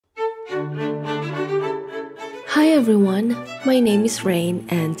Hi everyone, my name is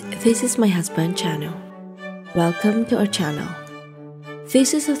Reigne and this is my husband Chano. Welcome to our channel.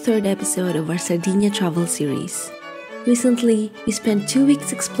 This is the third episode of our Sardinia travel series. Recently, we spent 2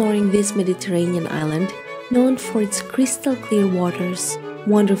 weeks exploring this Mediterranean island known for its crystal clear waters,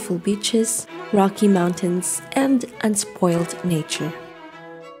 wonderful beaches, rocky mountains, and unspoiled nature.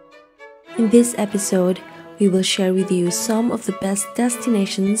 In this episode, we will share with you some of the best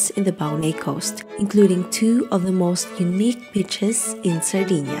destinations in the Baunei coast, including 2 of the most unique beaches in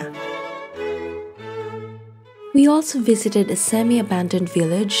Sardinia. We also visited a semi-abandoned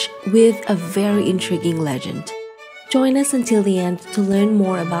village with a very intriguing legend. Join us until the end to learn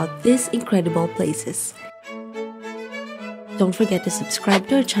more about these incredible places. Don't forget to subscribe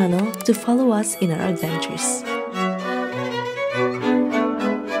to our channel to follow us in our adventures.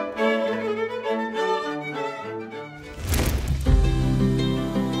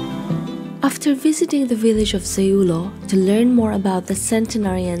 After visiting the village of Zeulo to learn more about the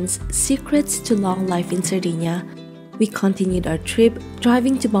centenarians' secrets to long life in Sardinia, we continued our trip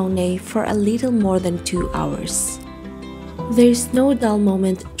driving to Baunei for a little more than 2 hours. There is no dull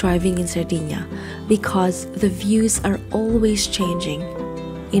moment driving in Sardinia because the views are always changing.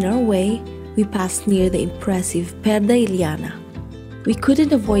 In our way, we passed near the impressive Perda E Liana. We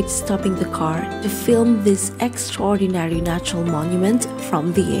couldn't avoid stopping the car to film this extraordinary natural monument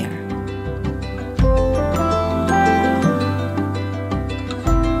from the air.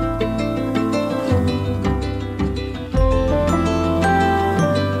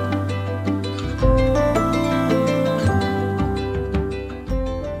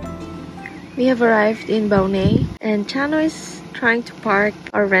 We have arrived in Baunei and Chano is trying to park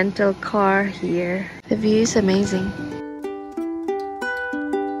our rental car here. The view is amazing.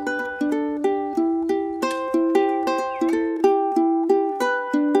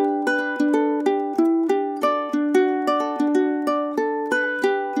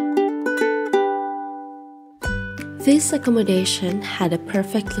 This accommodation had a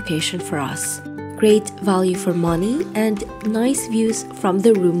perfect location for us. Great value for money and nice views from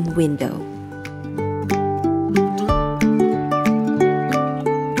the room window.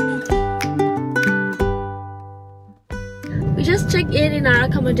 We just checked in our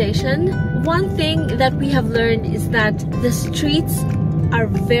accommodation. One thing that we have learned is that the streets are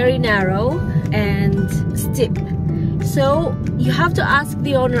very narrow and steep. So you have to ask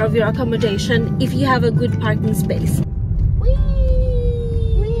the owner of your accommodation if you have a good parking space.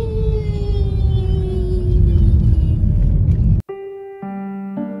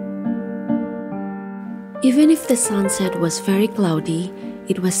 Even if the sunset was very cloudy,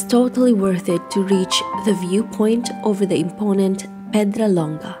 it was totally worth it to reach the viewpoint over the imponent Pedra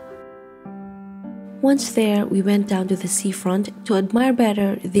Longa. Once there, we went down to the seafront to admire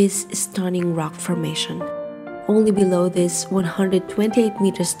better this stunning rock formation. Only below this 128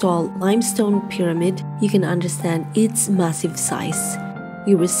 meters tall limestone pyramid, you can understand its massive size.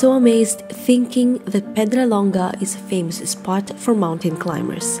 We were so amazed thinking that Pedra Longa is a famous spot for mountain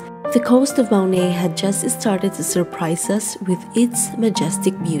climbers. The coast of Baunei had just started to surprise us with its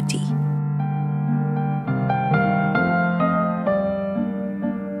majestic beauty.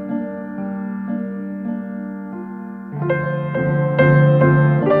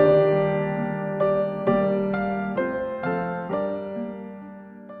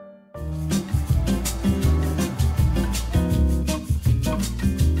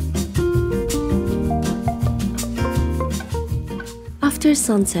 After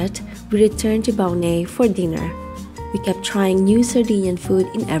sunset, we returned to Baunei for dinner. We kept trying new Sardinian food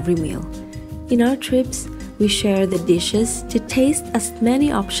in every meal. In our trips, we share the dishes to taste as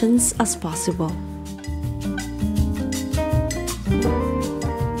many options as possible.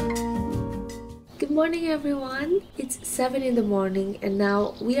 Good morning everyone! It's 7 in the morning and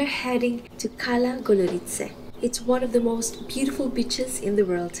now we are heading to Cala Goloritzé. It's one of the most beautiful beaches in the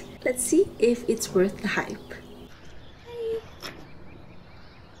world. Let's see if it's worth the hype.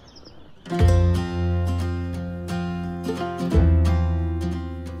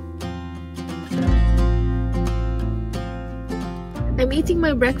 I'm eating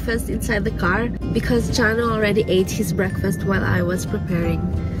my breakfast inside the car because Chano already ate his breakfast while I was preparing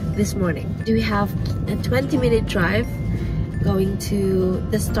this morning. We have a 20-minute drive going to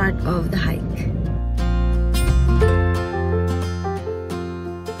the start of the hike.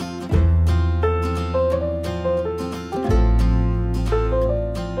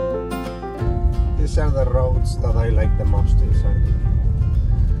 These are the roads that I like the most in Sardinia.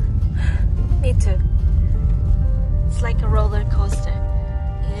 Me too. It's like a roller coaster.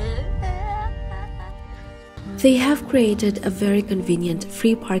 They have created a very convenient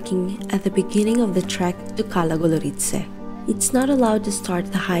free parking at the beginning of the trek to Cala Goloritzé. It's not allowed to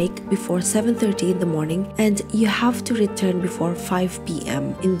start the hike before 7:30 in the morning, and you have to return before 5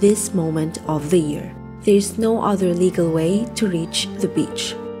 p.m. in this moment of the year. There is no other legal way to reach the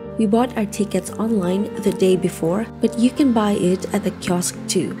beach. We bought our tickets online the day before, but you can buy it at the kiosk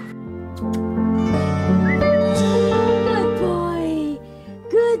too. Good boy!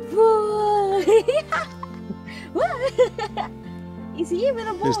 Good boy! Is he even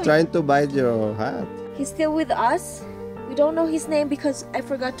a boy? He's trying to bite your hat. He's still with us. We don't know his name because I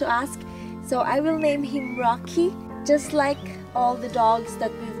forgot to ask. So I will name him Rocky, just like all the dogs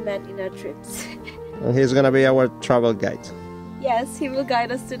that we've met in our trips. And he's gonna be our travel guide. Yes, he will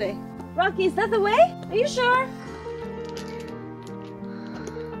guide us today. Rocky, is that the way? Are you sure?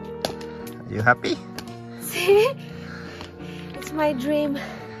 Are you happy? See? It's my dream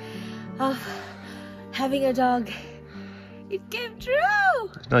of having a dog. It came true!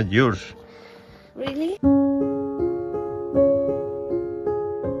 It's not yours. Really?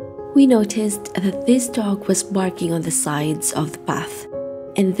 We noticed that this dog was barking on the sides of the path.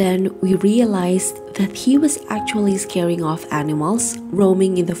 And then we realized that he was actually scaring off animals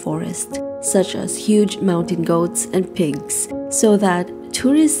roaming in the forest, such as huge mountain goats and pigs, so that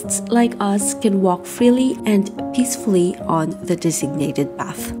tourists like us can walk freely and peacefully on the designated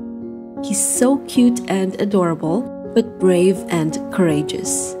path. He's so cute and adorable, but brave and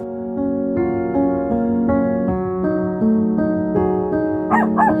courageous.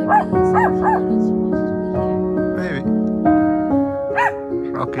 Maybe.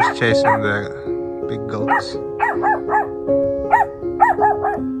 Rocky's chasing the big goats. The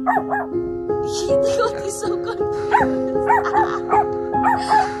goat is so confused.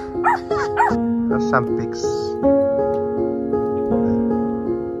 There's some pigs.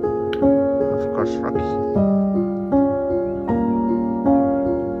 Of course, Rocky.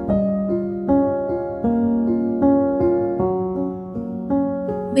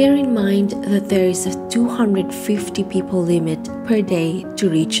 Bear in mind that there is a 250 people limit per day to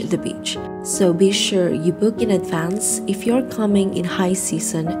reach the beach, so be sure you book in advance if you're coming in high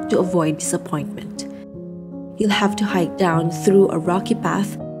season to avoid disappointment. You'll have to hike down through a rocky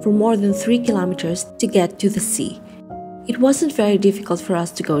path for more than 3 kilometers to get to the sea. It wasn't very difficult for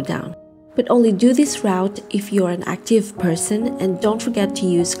us to go down, but only do this route if you're an active person and don't forget to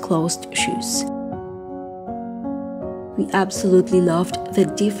use closed shoes. We absolutely loved the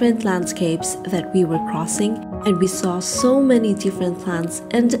different landscapes that we were crossing, and we saw so many different plants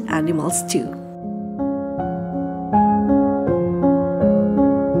and animals too.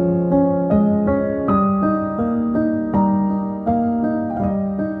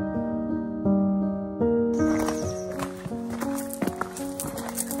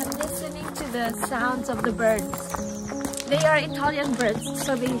 I'm listening to the sounds of the birds. They are Italian birds,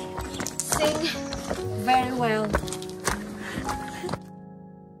 so they sing very well.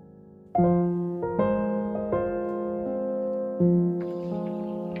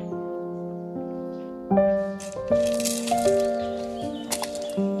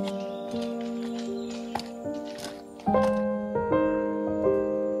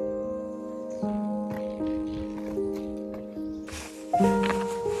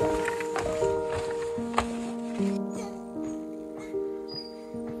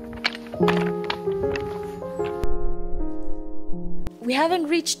 We haven't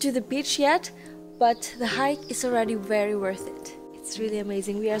reached to the beach yet, but the hike is already very worth it. It's really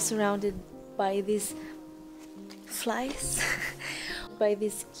amazing. We are surrounded by these flies, by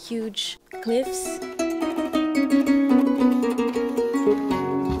these huge cliffs.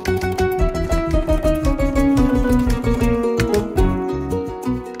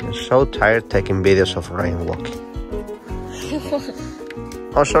 I'm so tired taking videos of Ryan walking.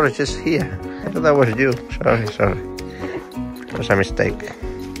 Oh, sorry, she's here. I thought that was you. Sorry. It was a mistake.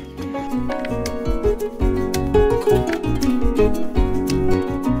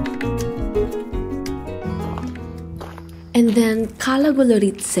 And then Cala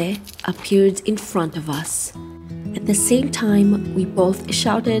Goloritzé appeared in front of us. At the same time, we both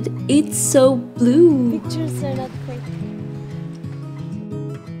shouted, "It's so blue!" Pictures are not quite.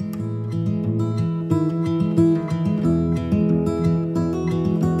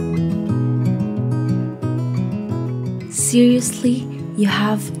 Seriously, you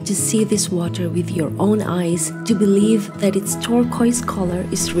have to see this water with your own eyes to believe that its turquoise color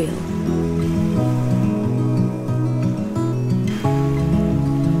is real.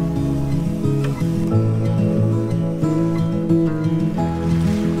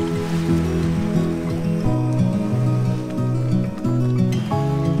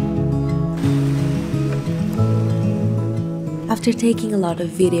 After taking a lot of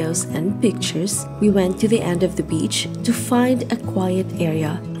videos and pictures, we went to the end of the beach to find a quiet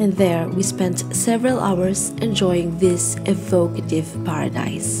area, and there we spent several hours enjoying this evocative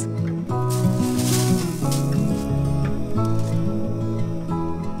paradise.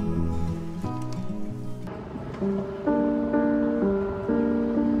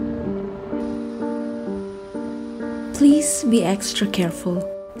 Please be extra careful.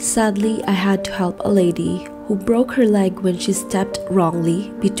 Sadly, I had to help a lady who broke her leg when she stepped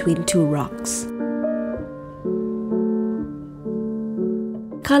wrongly between two rocks.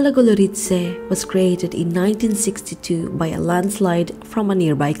 Cala Goloritzé was created in 1962 by a landslide from a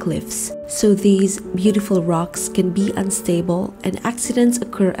nearby cliffs, so these beautiful rocks can be unstable and accidents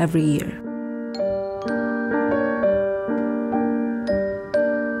occur every year.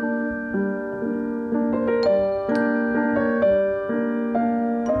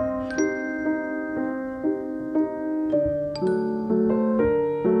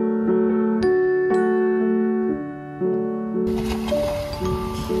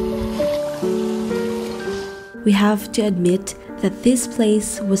 We have to admit that this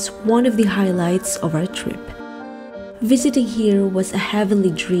place was one of the highlights of our trip. Visiting here was a heavenly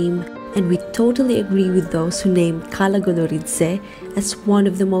dream, and we totally agree with those who named Cala Goloritzé as one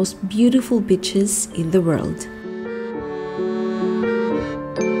of the most beautiful beaches in the world.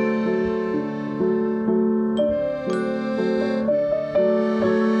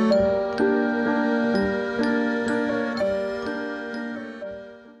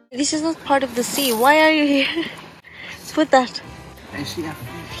 This is not part of the sea. Why are you here? Put that. I see a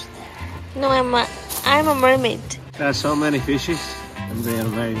fish there. No, I'm a mermaid. There are so many fishes and they are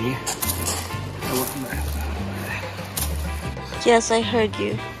very near. Yes, I heard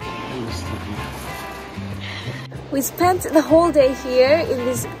you. We spent the whole day here in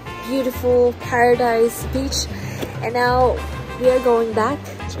this beautiful paradise beach, and now we are going back.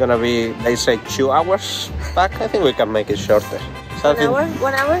 It's gonna be, they say, 2 hours back. I think we can make it shorter. Something.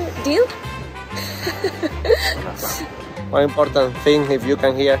 1 hour? Deal? One important thing, if you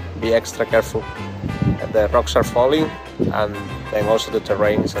can hear, be extra careful. The rocks are falling, and then also the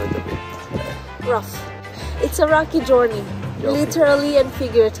terrain is a little bit rough. It's a rocky journey, literally and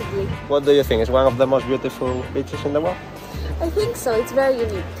figuratively. What do you think? It's one of the most beautiful beaches in the world? I think so. It's very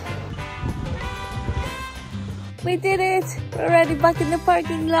unique. We did it! We're already back in the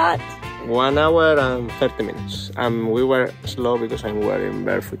parking lot. 1 hour and 30 minutes. And we were slow because I'm wearing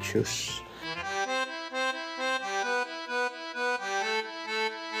barefoot shoes.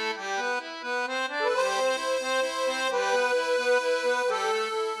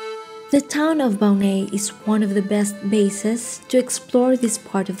 The town of Baunei is one of the best bases to explore this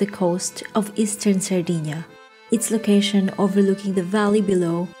part of the coast of Eastern Sardinia. Its location overlooking the valley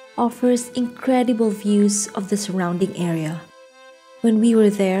below offers incredible views of the surrounding area. When we were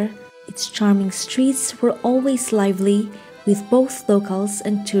there, its charming streets were always lively, with both locals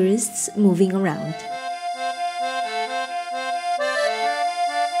and tourists moving around.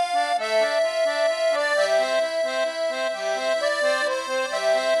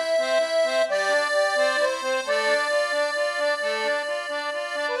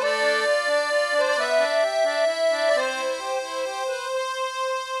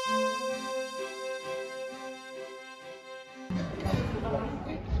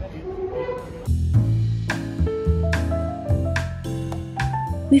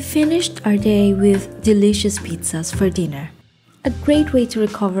 We finished our day with delicious pizzas for dinner. A great way to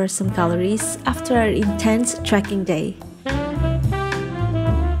recover some calories after our intense trekking day.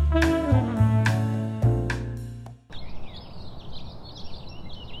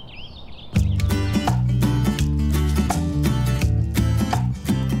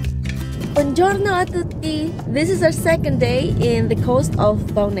 Buongiorno a tutti! This is our second day in the coast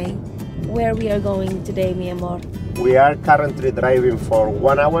of Baunei. Where we are going today, mi amor? We are currently driving for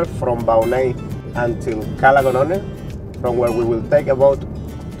 1 hour from Baunei until Cala Goloritzé, from where we will take a boat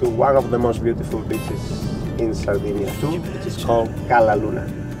to one of the most beautiful beaches in Sardinia too, which is called Cala Luna.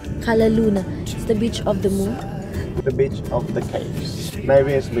 Cala Luna. It's the beach of the moon. The beach of the caves.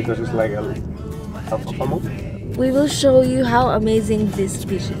 Maybe it's because it's like a moon. We will show you how amazing this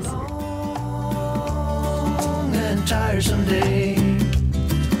beach is. And tiresome day.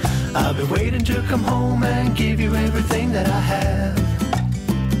 I've been waiting to come home and give you everything that I have.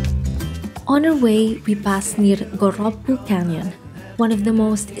 On our way, we passed near Gorropu Canyon, one of the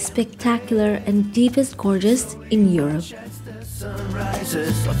most spectacular and deepest gorges in Europe. The sun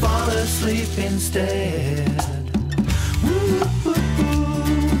rises, I fall asleep instead. Ooh,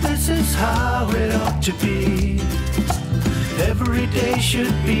 this is how it ought to be. Every day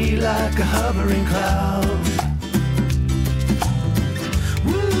should be like a hovering cloud.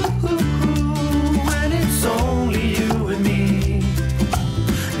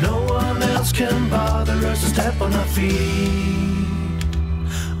 first step on our feet.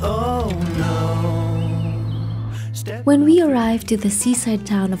 Oh no. When we arrived to the seaside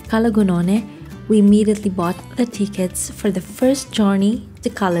town of Cala Goloritzé, we immediately bought the tickets for the first journey to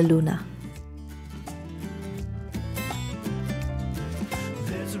Cala Luna.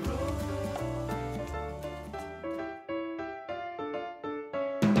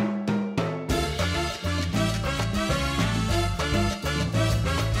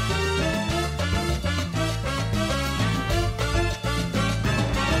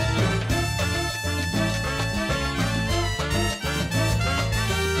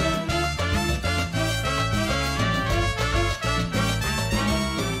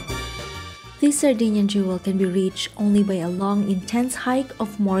 This Sardinian jewel can be reached only by a long, intense hike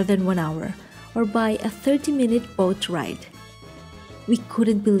of more than 1 hour, or by a 30-minute boat ride. We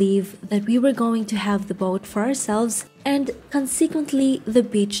couldn't believe that we were going to have the boat for ourselves and consequently the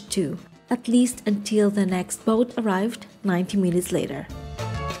beach too, at least until the next boat arrived 90 minutes later.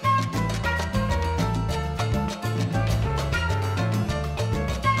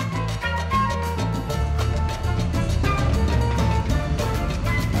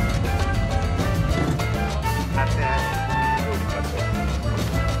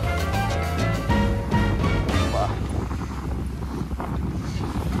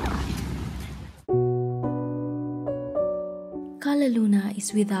 Cala Luna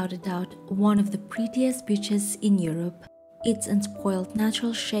is without a doubt one of the prettiest beaches in Europe. Its unspoiled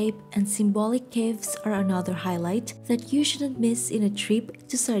natural shape and symbolic caves are another highlight that you shouldn't miss in a trip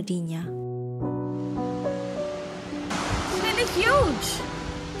to Sardinia. It's really huge!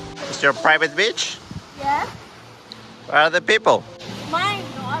 It's your private beach? Yeah? Where are the people? Mine,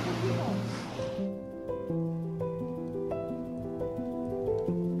 no other people.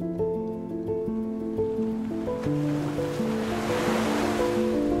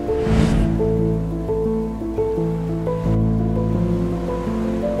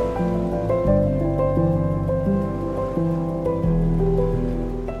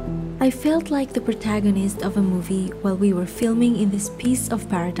 I felt like the protagonist of a movie while we were filming in this piece of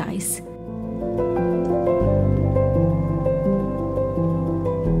paradise.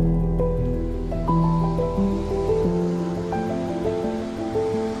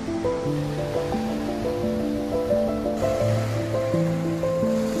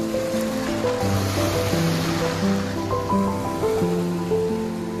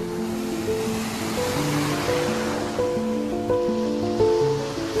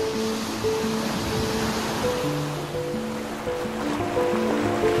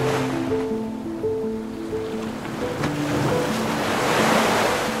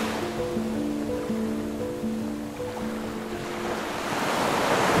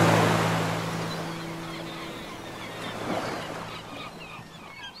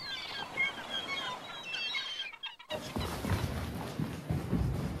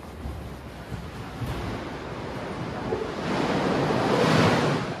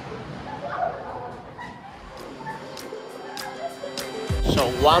 So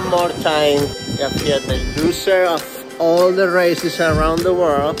one more time, we have here the loser of all the races around the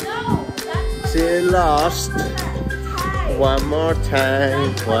world. No, that's She lost. One more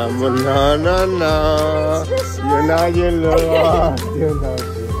time. One more. No, no, no. You know you lost. You know you lost.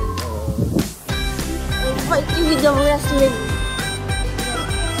 fighting with the wrestling.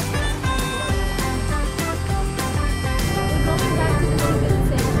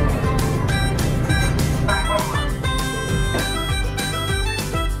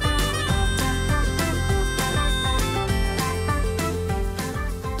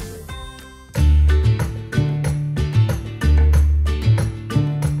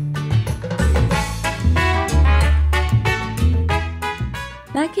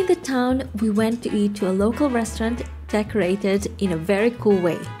 Back in the town, we went to eat to a local restaurant decorated in a very cool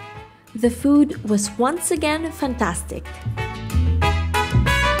way. The food was once again fantastic.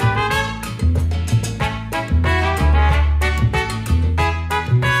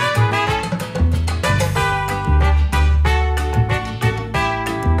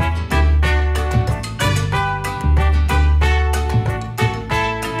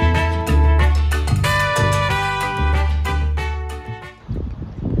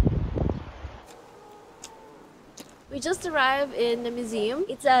 We just arrived in the museum.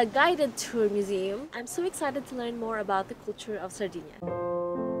 It's a guided tour museum. I'm so excited to learn more about the culture of Sardinia.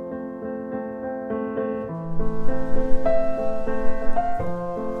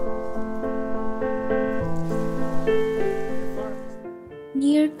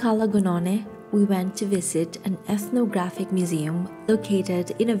 Near Cala Goloritzé, we went to visit an ethnographic museum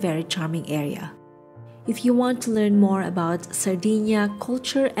located in a very charming area. If you want to learn more about Sardinia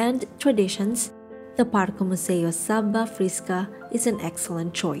culture and traditions, the Parco Museo Sabba Frisca is an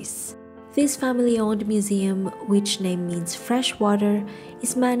excellent choice. This family-owned museum, which name means fresh water,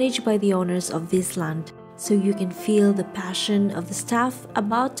 is managed by the owners of this land, so you can feel the passion of the staff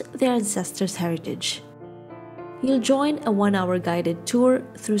about their ancestors' heritage. You'll join a 1-hour guided tour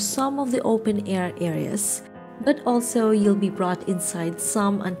through some of the open-air areas, but also you'll be brought inside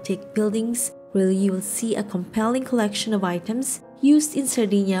some antique buildings where you will see a compelling collection of items used in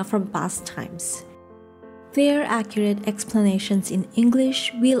Sardinia from past times. Their accurate explanations in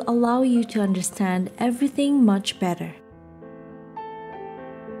English will allow you to understand everything much better.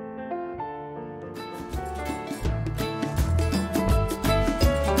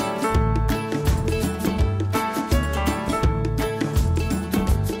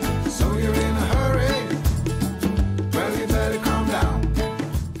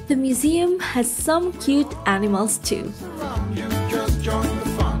 The museum has some cute animals too.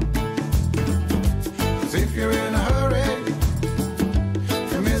 If you're in a hurry,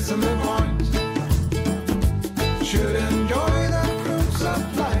 you miss the point. Should enjoy the fruits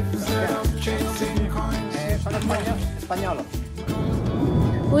of life instead of chasing coins.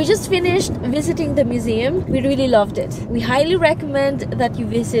 We just finished visiting the museum. We really loved it. We highly recommend that you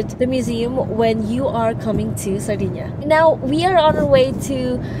visit the museum when you are coming to Sardinia. Now we are on our way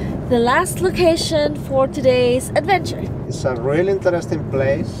to the last location for today's adventure. It's a really interesting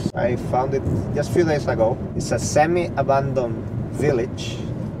place. I found it just a few days ago. It's a semi-abandoned village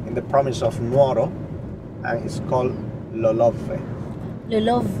in the province of Nuoro, and it's called Lolove.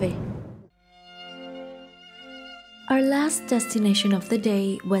 Lolove. Our last destination of the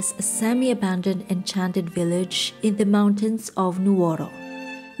day was a semi-abandoned enchanted village in the mountains of Nuoro.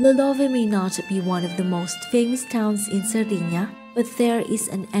 Lolove may not be one of the most famous towns in Sardinia, but there is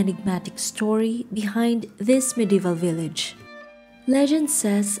an enigmatic story behind this medieval village. Legend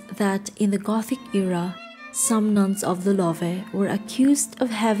says that in the Gothic era, some nuns of Lolove were accused of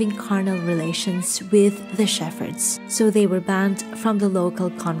having carnal relations with the shepherds, so they were banned from the local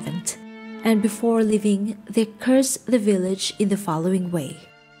convent. And before leaving, they cursed the village in the following way.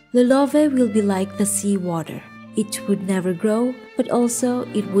 Lolove will be like the sea water. It would never grow, but also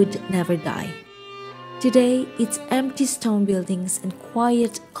it would never die. Today, its empty stone buildings and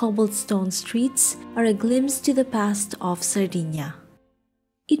quiet cobblestone streets are a glimpse to the past of Sardinia.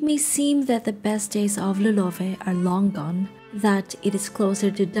 It may seem that the best days of Lolove are long gone, that it is closer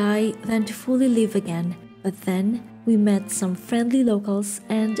to die than to fully live again, but then we met some friendly locals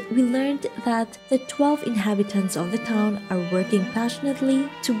and we learned that the 12 inhabitants of the town are working passionately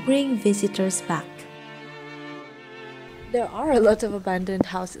to bring visitors back. There are a lot of abandoned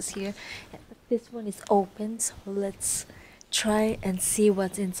houses here. This one is open, so let's try and see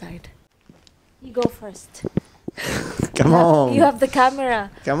what's inside. You go first. Come on! You have the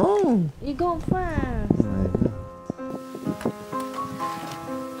camera. Come on! You go first.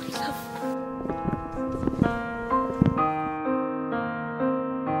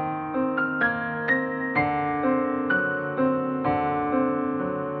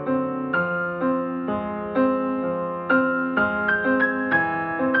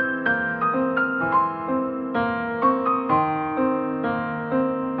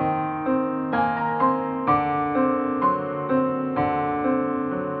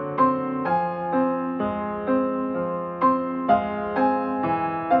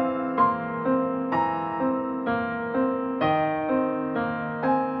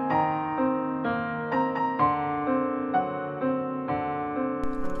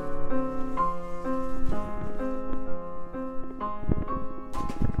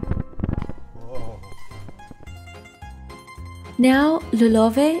 Now,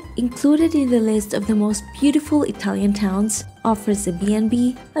 Lolove, included in the list of the most beautiful Italian towns, offers a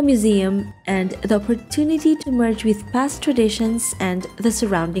B&B, a museum, and the opportunity to merge with past traditions and the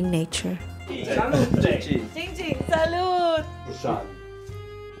surrounding nature. Salute! Cing cing, salute!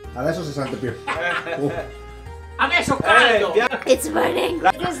 Adesso si sente più. Adesso caldo! It's burning!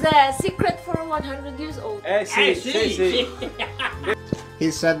 It is the secret for 100 years old. Sì.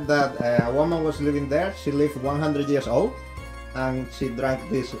 He said that a woman was living there. She lived 100 years old, and she drank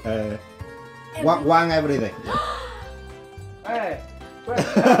this one every day.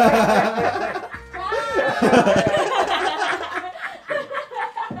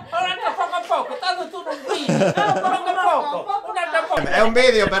 Poco, tanto tu non guidi. Poco. È un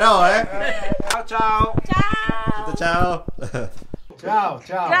video però, Ciao. Ciao. Ciao.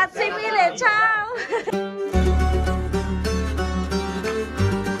 Grazie mille, ciao!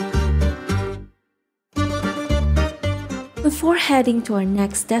 Before heading to our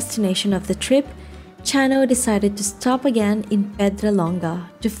next destination of the trip, Chano decided to stop again in Pedra Longa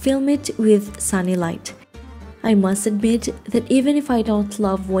to film it with sunny light. I must admit that even if I don't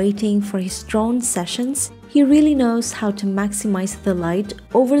love waiting for his drone sessions, he really knows how to maximize the light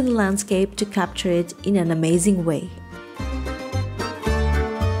over the landscape to capture it in an amazing way.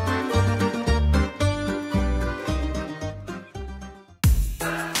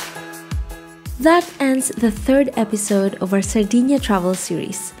 That ends the third episode of our Sardinia travel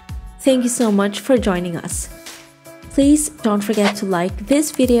series. Thank you so much for joining us. Please don't forget to like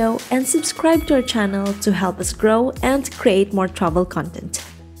this video and subscribe to our channel to help us grow and create more travel content.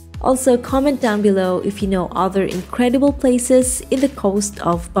 Also, comment down below if you know other incredible places in the coast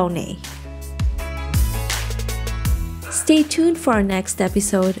of Baunei. Stay tuned for our next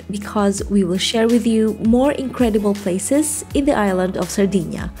episode because we will share with you more incredible places in the island of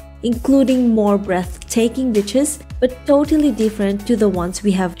Sardinia, including more breathtaking beaches, but totally different to the ones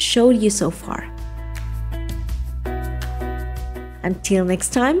we have showed you so far. Until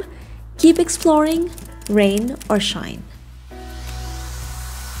next time, keep exploring, rain or shine.